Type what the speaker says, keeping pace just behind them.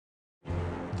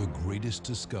The greatest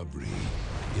discovery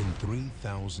in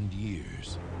 3,000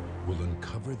 years will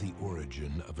uncover the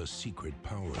origin of a secret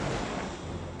power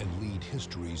and lead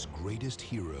history's greatest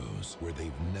heroes where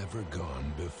they've never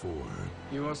gone before.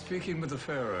 You are speaking with the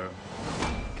Pharaoh.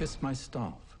 Kiss my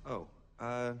staff. Oh,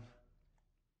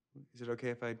 is it okay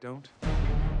if I don't?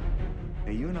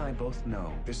 Now, you and I both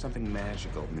know there's something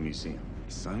magical in the museum.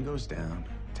 The sun goes down,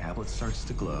 tablet starts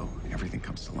to glow, everything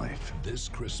comes to life. This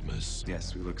Christmas,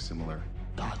 Yes, we look similar.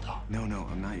 Dada. No,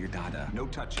 I'm not your dada. No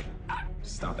touching.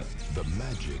 Stop it. the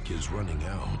magic is running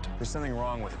out. There's something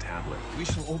wrong with the tablet. We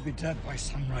shall all be dead by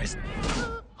sunrise.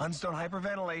 Huns don't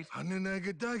hyperventilate.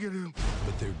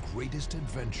 But their greatest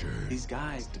adventure These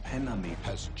guys depend on me.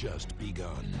 has just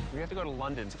begun. We have to go to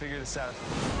London to figure this out.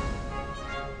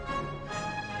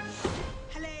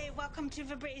 Hello, welcome to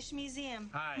the British Museum.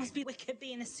 Hi. Must be wicked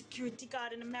being a security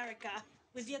guard in America.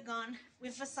 With your gun,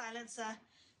 with a silencer,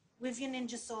 with your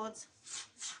ninja swords.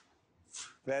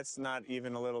 That's not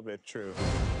even a little bit true.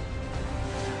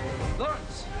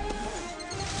 Lawrence!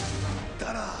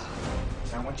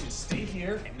 I want you to stay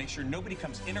here and make sure nobody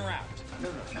comes in or out. No.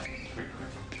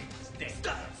 Stay.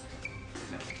 Stop!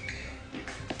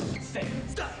 Stay.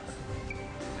 Stop!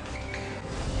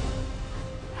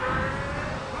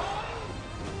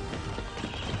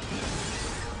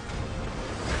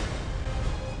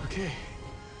 Okay.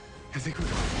 I think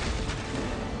we're...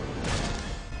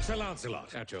 Sir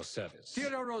Lancelot, at your service.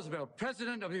 Theodore Roosevelt,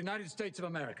 President of the United States of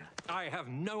America. I have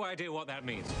no idea what that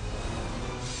means.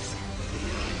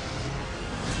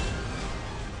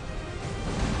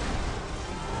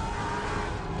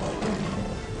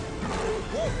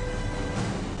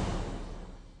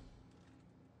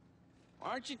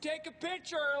 Why don't you take a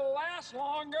picture? It'll last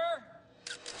longer.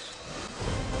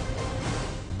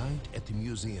 Night at the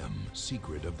Museum,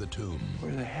 Secret of the Tomb.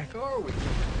 Where the heck are we?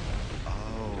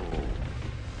 Oh.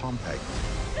 Pompeii.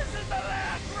 This is the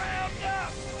last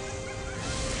roundup.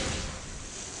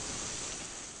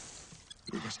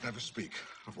 We must never speak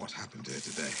of what happened here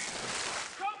today.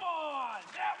 Come on,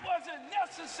 that wasn't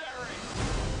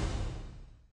necessary.